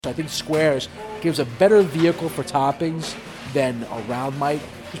I think squares gives a better vehicle for toppings than a round might,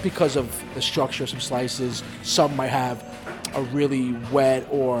 just because of the structure of some slices. Some might have a really wet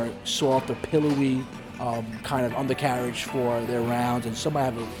or soft or pillowy kind of undercarriage for their rounds, and some might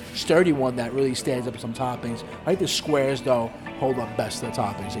have a sturdy one that really stands up to some toppings. I think the squares, though, hold up best to the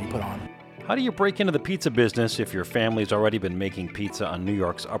toppings that you put on. How do you break into the pizza business if your family's already been making pizza on New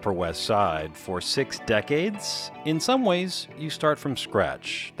York's Upper West Side for 6 decades? In some ways, you start from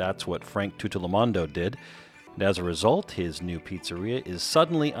scratch. That's what Frank Tuttoramondo did. And as a result, his new pizzeria is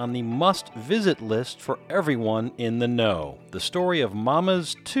suddenly on the must-visit list for everyone in the know. The story of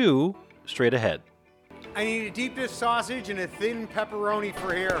Mama's 2, straight ahead. I need a deep dish sausage and a thin pepperoni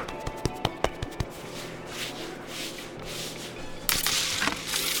for here.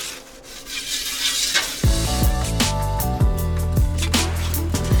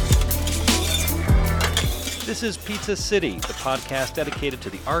 This is Pizza City, the podcast dedicated to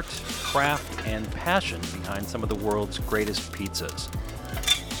the art, craft, and passion behind some of the world's greatest pizzas.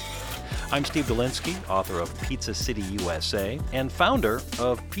 I'm Steve Dolinsky, author of Pizza City USA and founder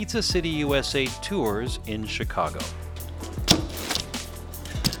of Pizza City USA Tours in Chicago.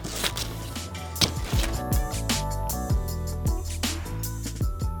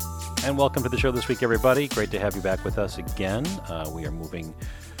 And welcome to the show this week, everybody. Great to have you back with us again. We are moving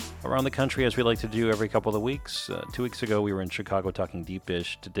around the country as we like to do every couple of weeks. 2 weeks ago, we were in Chicago talking deep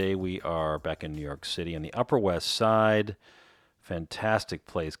dish. Today, we are back in New York City on the Upper West Side. Fantastic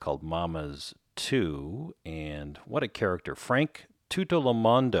place called Mama's 2. And what a character. Frank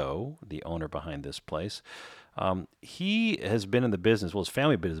Tuttoramondo, the owner behind this place. He has been in the business, well, his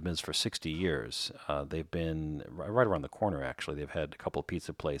family been in the business for 60 years. They've been right around the corner, actually. They've had a couple of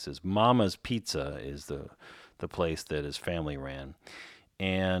pizza places. Mama's Pizza is the place that his family ran.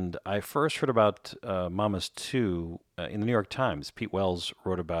 And I first heard about Mama's 2 in the New York Times. Pete Wells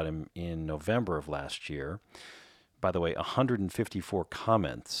wrote about him in November of last year. By the way, 154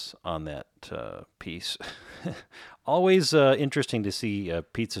 comments on that piece. Always interesting to see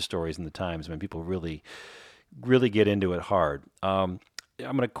pizza stories in the Times when people really get into it hard. I'm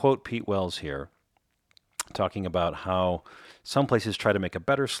going to quote Pete Wells here, talking about how some places try to make a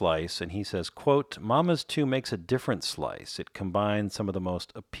better slice, and he says, quote, Mama's 2 makes a different slice. It combines some of the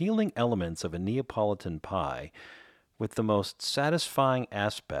most appealing elements of a Neapolitan pie with the most satisfying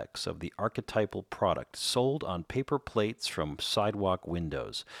aspects of the archetypal product sold on paper plates from sidewalk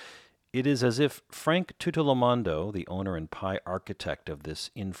windows. It is as if Frank Tuttoramondo, the owner and pie architect of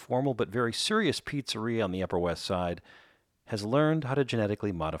this informal but very serious pizzeria on the Upper West Side, has learned how to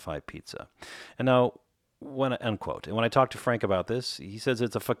genetically modify pizza. And now, unquote. And when I talked to Frank about this, he says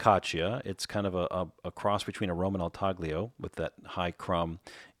it's a focaccia. It's kind of a cross between a Roman Altaglio with that high crumb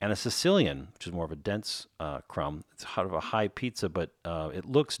and a Sicilian, which is more of a dense crumb. It's kind of a high pizza, but it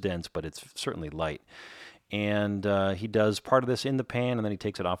looks dense, but it's certainly light. And he does part of this in the pan, and then he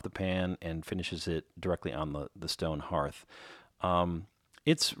takes it off the pan and finishes it directly on the stone hearth.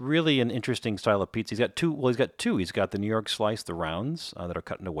 It's really an interesting style of pizza. He's got two. He's got the New York slice, the rounds that are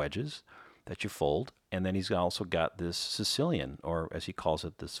cut into wedges that you fold. And then he's also got this Sicilian, or as he calls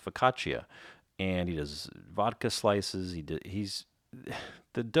it, this focaccia. And he does vodka slices.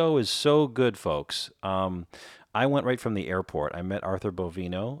 The dough is so good, folks. I went right from the airport. I met Arthur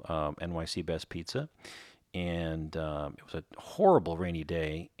Bovino, NYC Best Pizza. And it was a horrible rainy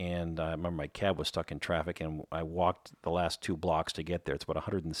day. And I remember my cab was stuck in traffic, and I walked the last 2 blocks to get there. It's about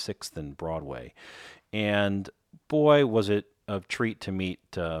 106th and Broadway. And boy, was it a treat to meet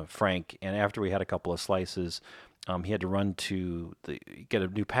Frank. And after we had a couple of slices, he had to run to get a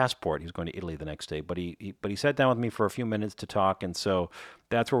new passport. He was going to Italy the next day, but he sat down with me for a few minutes to talk, and so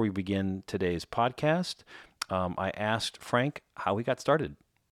that's where we begin today's podcast. I asked Frank how he got started.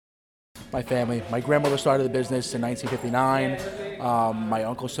 My family. My grandmother started the business in 1959. My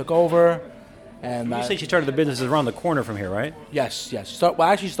uncles took over. And you say she started the business around the corner from here, right? Yes.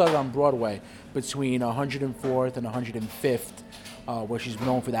 Actually started on Broadway between 104th and 105th, where she's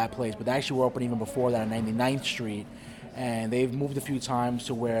known for that place. But they actually were open even before that on 99th Street. And they've moved a few times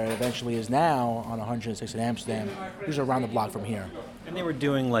to where it eventually is now on 106th in Amsterdam, which is around the block from here. And they were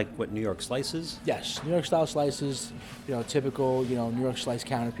doing New York slices? Yes, New York style slices, typical, New York slice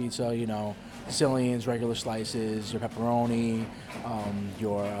counter pizza, Sicilians, regular slices, your pepperoni,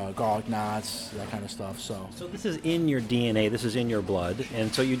 your garlic knots, that kind of stuff. So this is in your DNA, this is in your blood,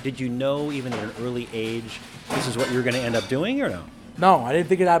 and so did you know even at an early age this is what you were going to end up doing, or no? No, I didn't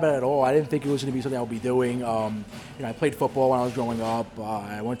think about it at all. I didn't think it was going to be something I would be doing. I played football when I was growing up.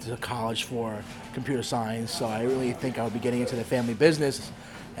 I went to college for computer science, so I really think I would be getting into the family business.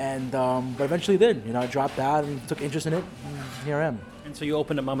 And but eventually did. I dropped out and took interest in it, and here I am. And so you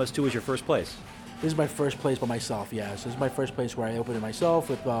opened up Mama's 2 as your first place. This is my first place by myself, yeah. So this is my first place where I opened it myself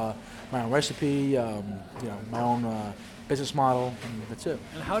with my own recipe, my own business model, and that's it.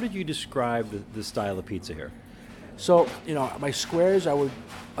 And how did you describe the style of pizza here? So, my squares, I would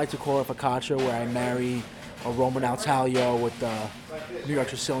like to call it focaccia, where I marry a Roman al taglio with New York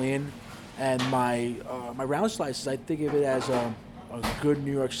Sicilian. And my round slices, I think of it as a good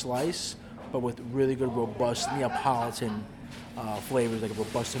New York slice, but with really good, robust Neapolitan flavors, like a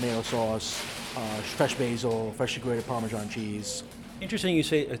robust tomato sauce, fresh basil, freshly grated Parmesan cheese. Interesting you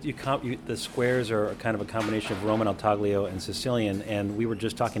say the squares are kind of a combination of Roman al taglio and Sicilian, and we were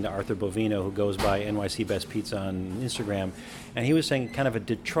just talking to Arthur Bovino, who goes by NYC Best Pizza on Instagram, and he was saying kind of a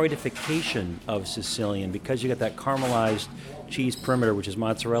Detroitification of Sicilian, because you got that caramelized cheese perimeter, which is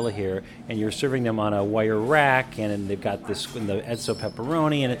mozzarella here, and you're serving them on a wire rack, and they've got the Ezzo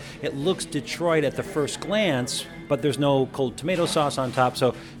pepperoni, and it looks Detroit at the first glance, but there's no cold tomato sauce on top.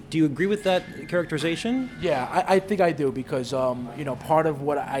 So do you agree with that characterization? Yeah, I think I do, because part of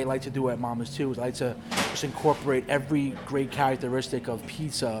what I like to do at Mama's too is I like to just incorporate every great characteristic of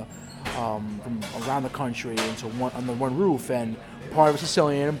pizza from around the country under one roof, and part of it's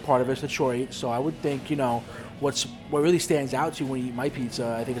Sicilian and part of it's Detroit. So I would think what really stands out to you when you eat my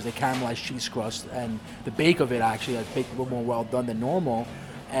pizza, I think, is the caramelized cheese crust and the bake of it. Actually, it's baked a little more well done than normal.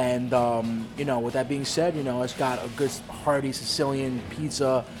 And with that being said, it's got a good hearty Sicilian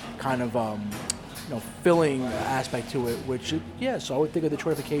pizza kind of filling aspect to it. So I would think a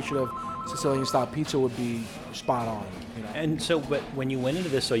Detroitification of Sicilian style pizza would be spot on. And so, but when you went into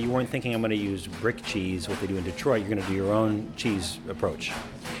this, so you weren't thinking, I'm going to use brick cheese, what they do in Detroit. You're going to do your own cheese approach.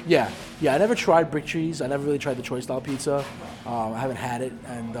 Yeah. I never tried brick cheese. I never really tried Detroit style pizza. I haven't had it,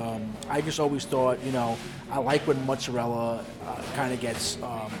 and I just always thought, I like when mozzarella kind of gets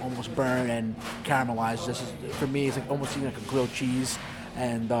almost burned and caramelized. For me, it's like almost like a grilled cheese,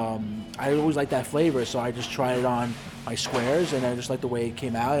 and I always like that flavor. So I just tried it on my squares, and I just liked the way it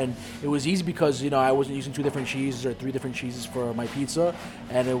came out. And it was easy because I wasn't using 2 different cheeses or 3 different cheeses for my pizza,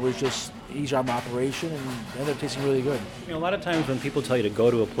 and it was just easy on the operation, and it ended up tasting really good. A lot of times when people tell you to go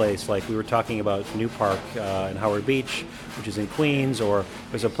to a place, like we were talking about New Park in Howard Beach, which is in Queens, or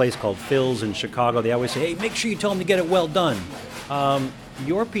there's a place called Phil's in Chicago, they always say, hey, make sure you tell them to get it well done.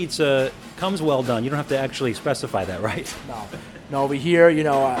 Your pizza comes well done. You don't have to actually specify that, right? No, over here,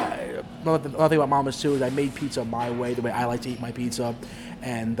 another thing about Mama's too is I made pizza my way, the way I like to eat my pizza.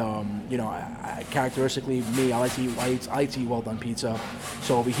 And, characteristically, me, I like to eat well done pizza.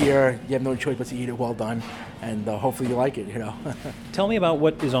 So over here, you have no choice but to eat it well done. And hopefully you like it, Tell me about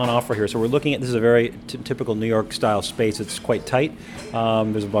what is on offer here. So we're looking at, this is a very typical New York style space. It's quite tight.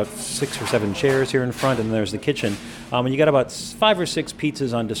 There's about 6 or 7 chairs here in front, and then there's the kitchen. And you got about 5 or 6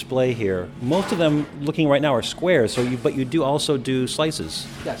 pizzas on display here. Most of them, looking right now, are squares. But you do also do slices.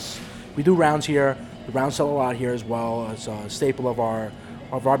 Yes, we do rounds here. The rounds sell a lot here as well. It's a staple of our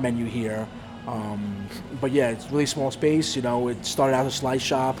menu here. But yeah, it's really small space. It started out as a slice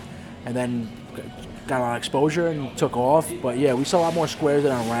shop, and then got a lot of exposure and took off. But yeah, we sell a lot more squares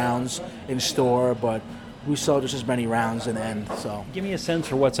than our rounds in store, but we sell just as many rounds in the end. So give me a sense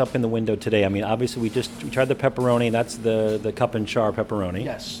for what's up in the window today. I mean, obviously we tried the pepperoni. That's the cup and char pepperoni.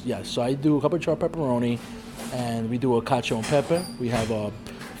 Yes. So I do a cup and char pepperoni, and we do a cacio and pepe. We have a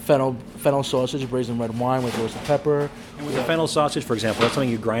fennel sausage braised in red wine with roasted pepper. And with the fennel sausage, for example, that's something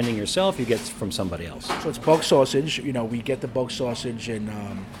you're grinding yourself, you get from somebody else. So it's bulk sausage. We get the bulk sausage, and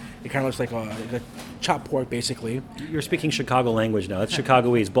it kind of looks like a chopped pork, basically. You're speaking Chicago language now. That's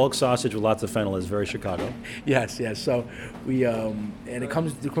Chicagoese. Bulk sausage with lots of fennel is very Chicago. Yes. So we and it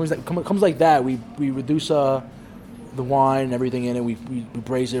comes like that. We reduce the wine and everything in it. We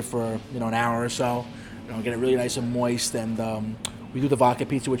braise it for an hour or so. Get it really nice and moist, and we do the vodka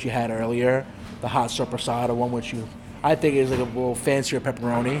pizza, which you had earlier, the hot sorpressata one, which I think is like a little fancier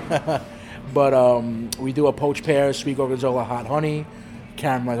pepperoni. But we do a poached pear, sweet gorgonzola, hot honey,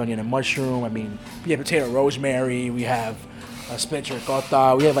 caramelized onion and mushroom. I mean, we have potato rosemary. We have spinach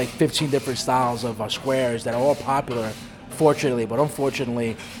ricotta. We have like 15 different styles of squares that are all popular, fortunately. But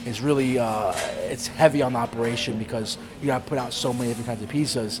unfortunately, it's really it's heavy on the operation because you got to put out so many different kinds of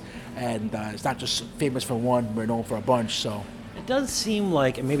pizzas, and it's not just famous for one. We're known for a bunch. So. It does seem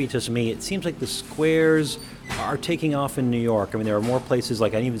like, and maybe just me, it seems like the squares are taking off in New York. I mean, there are more places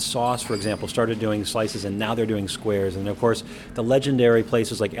like, even Sauce, for example, started doing slices, and now they're doing squares. And of course, the legendary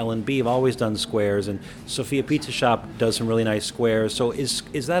places like L&B have always done squares, and Sophia Pizza Shop does some really nice squares. So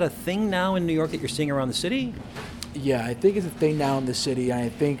is that a thing now in New York that you're seeing around the city? Yeah, I think it's a thing now in the city. I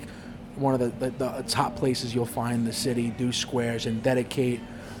think one of the top places you'll find in the city do squares and dedicate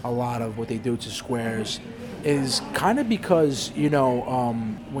a lot of what they do to squares. is kind of because,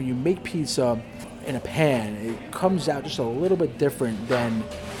 when you make pizza in a pan, it comes out just a little bit different than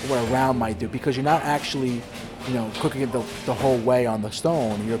what a round might do, because you're not actually, cooking it the whole way on the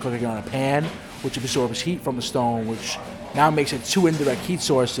stone. You're cooking it on a pan, which absorbs heat from the stone, which now makes it two indirect heat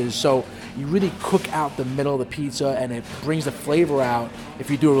sources. So you really cook out the middle of the pizza, and it brings the flavor out if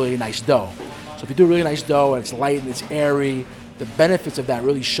you do a really nice dough. So if you do a really nice dough and it's light and it's airy, the benefits of that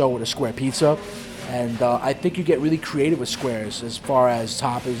really show with a square pizza. And I think you get really creative with squares as far as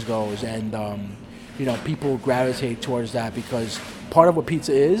toppings goes, and people gravitate towards that because part of what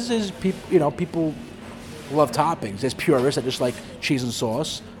pizza is people love toppings. There's purists that just like cheese and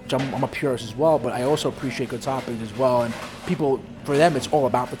sauce, which I'm a purist as well, but I also appreciate good toppings as well. And people, for them, it's all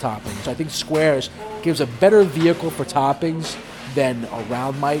about the toppings. So I think squares gives a better vehicle for toppings than a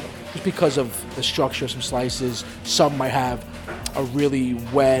round might, just because of the structure of some slices. Some might have a really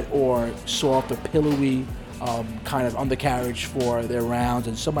wet or soft or pillowy kind of undercarriage for their rounds,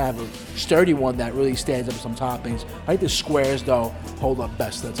 and some might have a sturdy one that really stands up with some toppings. I think the squares, though, hold up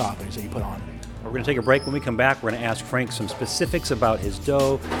best to the toppings that you put on. We're going to take a break. When we come back, we're going to ask Frank some specifics about his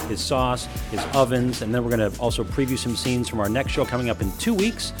dough, his sauce, his ovens, and then we're going to also preview some scenes from our next show coming up in 2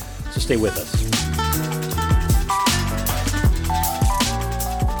 weeks, so stay with us.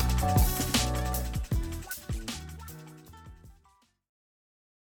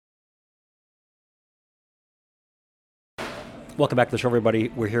 Welcome back to the show, everybody.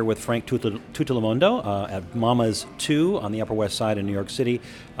 We're here with Frank Tutelamondo at Mama's 2 on the Upper West Side in New York City.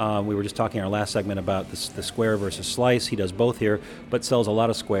 We were just talking in our last segment about the square versus slice. He does both here, but sells a lot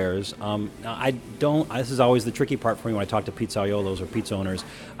of squares. This is always the tricky part for me when I talk to pizzaiolos or pizza owners.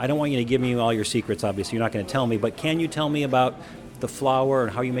 I don't want you to give me all your secrets, obviously. You're not going to tell me, but can you tell me about the flour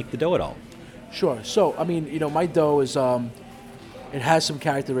and how you make the dough at all? Sure. So, my dough is... it has some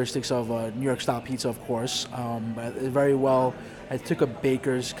characteristics of a New York-style pizza, of course. But very well, I took a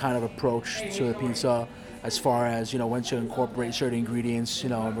baker's kind of approach to the pizza as far as, when to incorporate certain ingredients,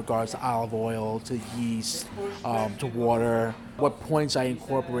 in regards to olive oil, to yeast, to water, what points I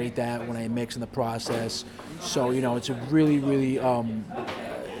incorporate that when I mix in the process. So, it's a really, really, kind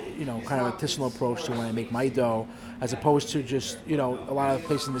of artisanal approach to when I make my dough, as opposed to just, a lot of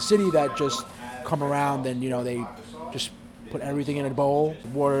places in the city that just come around and, they just put everything in a bowl,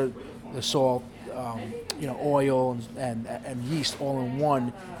 water, the salt, oil, and yeast all in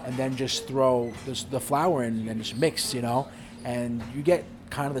one, and then just throw the flour in and just mix, and you get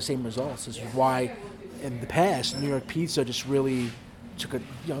kind of the same results. This is why, in the past, New York pizza just really took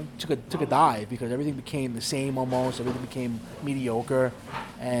a dive, because everything became the same almost. Everything became mediocre,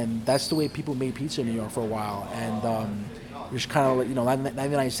 and that's the way people made pizza in New York for a while. And just kind of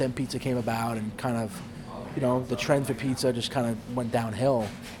 99-cent pizza came about, and kind of the trend for pizza just kind of went downhill,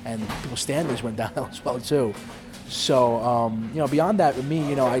 and people's standards went downhill as well too. So beyond that, with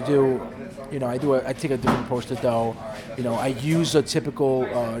me, I take a different approach to dough. I use a typical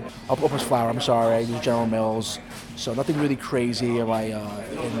all-purpose flour. I use General Mills, so nothing really crazy in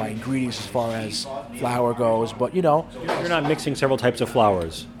my ingredients as far as flour goes. But you're not mixing several types of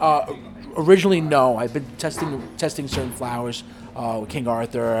flours. Originally, no. I've been testing certain flours. King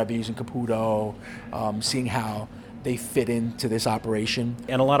Arthur, I've been using Caputo, seeing how they fit into this operation.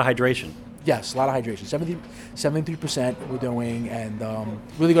 And a lot of hydration. Yes, a lot of hydration. 73% we're doing, and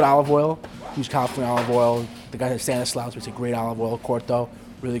really good olive oil. Use California olive oil. The guy at Stanislaus makes a great olive oil, Corto.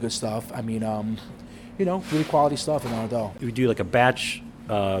 Really good stuff. Really quality stuff in our dough. You do like a batch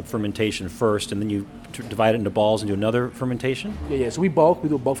fermentation first, and then you divide it into balls and do another fermentation? Yeah. So we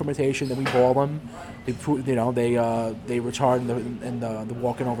do a bulk fermentation, then we boil them. They retard in the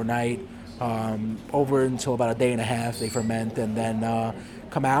walk-in overnight, over until about a day and a half. They ferment and then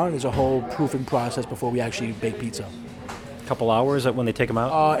come out, and there's a whole proofing process before we actually bake pizza. A couple hours when they take them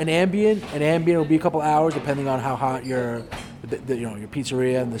out? An ambient will be a couple hours, depending on how hot your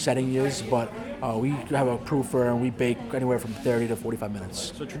pizzeria and the setting is. But we have a proofer, and we bake anywhere from 30 to 45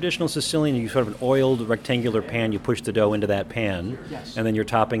 minutes. So traditional Sicilian, you sort of an oiled rectangular pan. You push the dough into that pan, yes, and then you're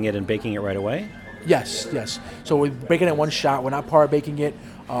topping it and baking it right away. Yes. So we're baking it in one shot. We're not par baking it.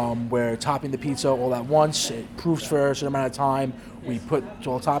 We're topping the pizza all at once. It proofs for a certain amount of time. We put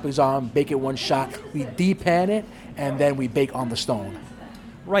all the toppings on, bake it one shot. We depan it, and then we bake on the stone.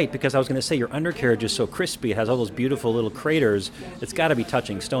 Right, because I was going to say your undercarriage is so crispy. It has all those beautiful little craters. It's got to be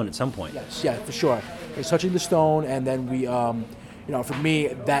touching stone at some point. Yes, yeah, for sure. It's touching the stone, and then we, for me,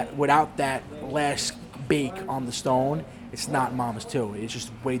 that without that last bake on the stone, it's not Mama's too. It's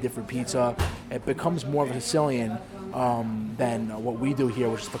just way different pizza. It becomes more of a Sicilian than what we do here,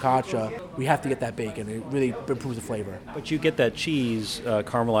 which is focaccia. We have to get that bacon. It really improves the flavor. But you get that cheese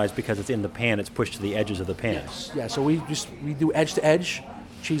caramelized because it's in the pan. It's pushed to the edges of the pan. Yeah, so we do edge to edge,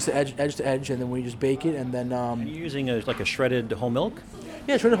 cheese to edge to edge, and then we just bake it, and then. Are you using like a shredded whole milk?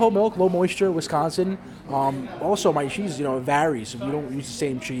 Yeah, shredded whole milk, low moisture, Wisconsin. Also, my cheese, it varies. We don't use the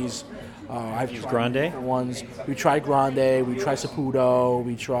same cheese. I've use tried Grande? different ones. We tried Grande. We tried Saputo.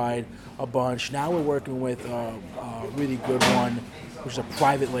 We tried a bunch. Now we're working with a really good one, which is a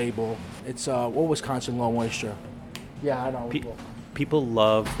private label. It's all Wisconsin low moisture. Yeah, I know. People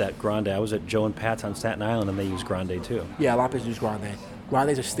love that Grande. I was at Joe and Pat's on Staten Island, and they use Grande too. Yeah, a lot of people use Grande.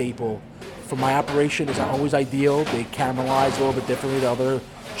 Grande's a staple. For my operation, it's not always ideal. They caramelize a little bit differently than other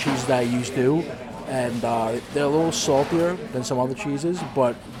cheeses that I use do. And they're a little saltier than some other cheeses,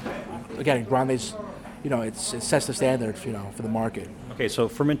 but again, Grande's, it sets the standard, for the market. Okay, so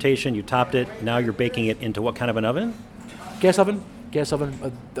fermentation, you topped it. Now you're baking it into what kind of an oven? Gas oven,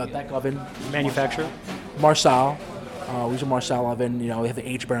 a deck oven. Manufacturer? Marsal. We use a Marsal oven. They have the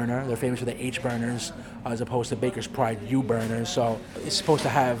H burner. They're famous for the H burners as opposed to Baker's Pride U burners. So it's supposed to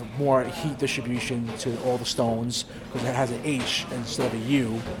have more heat distribution to all the stones because it has an H instead of a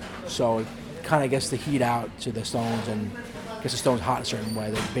U. So it kind of gets the heat out to the stones and gets the stones hot a certain way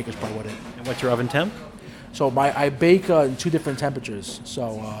that Baker's Pride wouldn't. And what's your oven temp? So I bake in two different temperatures.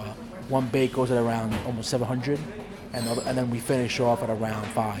 So one bake goes at around almost 700, and then we finish off at around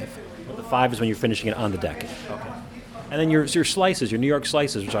 5. Well, the 5 is when you're finishing it on the deck. Okay. And then your slices, your New York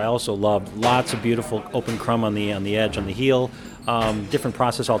slices, which I also love. Lots of beautiful open crumb on the edge, on the heel. Different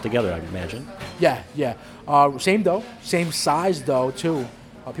process altogether, I imagine. Yeah. Same dough, same size dough too.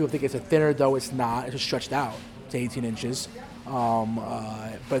 People think it's a thinner dough. It's not. It's just stretched out to 18 inches.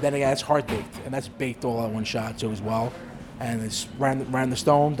 But then again, it's hard baked, and that's baked all at one shot too as well. And it's ran the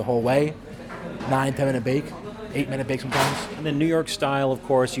stone the whole way. 9-10 minute bake, 8 minute bake sometimes. And then New York style, of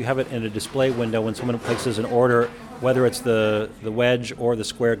course, you have it in a display window when someone places an order. Whether it's the wedge or the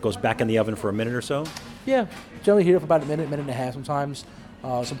square, it goes back in the oven for a minute or so? Yeah, generally heat it for about a minute and a half sometimes.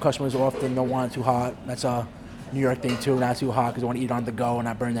 Some customers often don't want it too hot. That's a New York thing too, not too hot because they want to eat it on the go and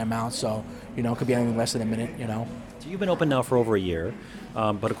not burn their mouth. So, it could be anything less than a minute, So you've been open now for over a year,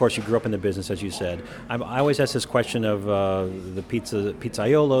 but of course you grew up in the business, as you said. I always ask this question of the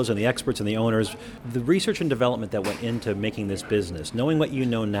pizzaiolos and the experts and the owners. The research and development that went into making this business, knowing what you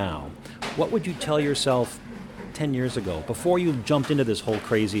know now, what would you tell yourself 10 years ago, before you jumped into this whole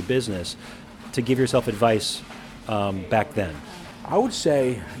crazy business, to give yourself advice back then? I would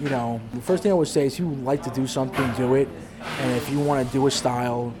say, the first thing I would say is if you like to do something, do it. And if you want to do a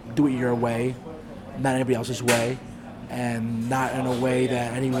style, do it your way, not anybody else's way, and not in a way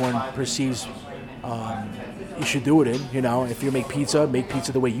that anyone perceives you should do it in. If you make pizza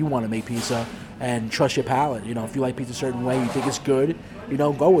the way you want to make pizza, and trust your palate. If you like pizza a certain way, you think it's good,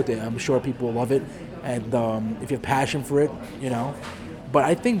 go with it. I'm sure people will love it. And if you have passion for it, But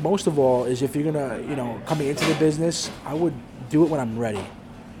I think most of all is if you're gonna, coming into the business, I would do it when I'm ready.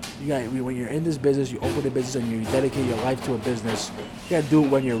 When you're in this business, you open a business and you dedicate your life to a business, you gotta do it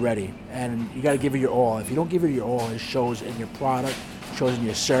when you're ready. And you gotta give it your all. If you don't give it your all, it shows in your product, it shows in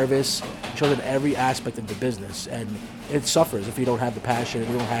your service, it shows in every aspect of the business. And it suffers if you don't have the passion, if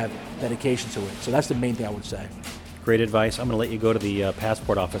you don't have dedication to it. So that's the main thing I would say. Great advice. I'm going to let you go to the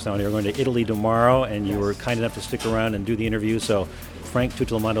passport office now. You're going to Italy tomorrow, and you were kind enough to stick around and do the interview. So, Frank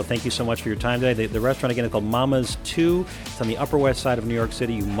Tuttolomondo, thank you so much for your time today. The restaurant, again, is called Mama's 2. It's on the Upper West Side of New York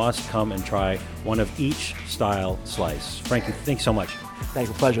City. You must come and try one of each style slice. Frank, thanks so much. Thanks,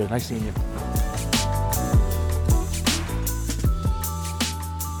 a pleasure. Nice seeing you.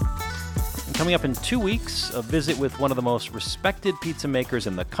 And coming up in 2 weeks, a visit with one of the most respected pizza makers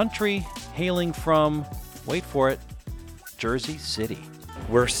in the country, hailing from, wait for it, Jersey City.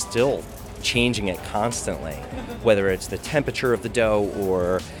 We're still changing it constantly, whether it's the temperature of the dough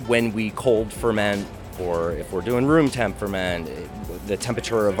or when we cold ferment, or if we're doing room temp ferment, the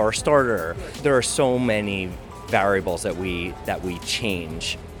temperature of our starter. There are so many variables that we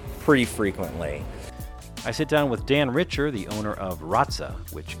change pretty frequently. I sit down with Dan Richer, the owner of Razza,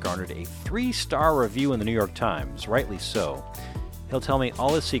 which garnered a 3-star review in the New York Times, rightly so. He'll tell me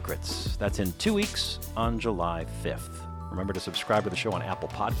all his secrets. That's in 2 weeks on July 5th. Remember to subscribe to the show on Apple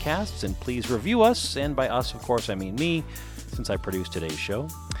Podcasts, and please review us. And by us, of course, I mean me, since I produce today's show.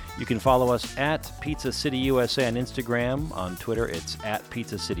 You can follow us at Pizza City USA on Instagram. On Twitter, it's at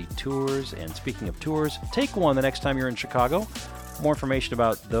Pizza City Tours. And speaking of tours, take one the next time you're in Chicago. More information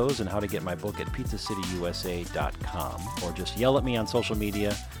about those and how to get my book at pizzacityusa.com. Or just yell at me on social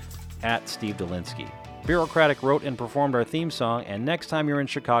media at Steve Dolinsky. Bureaucratic wrote and performed our theme song, and next time you're in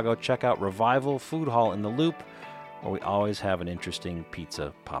Chicago, check out Revival Food Hall in the Loop, where we always have an interesting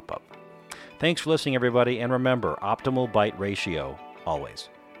pizza pop-up. Thanks for listening, everybody, and remember, optimal bite ratio, always.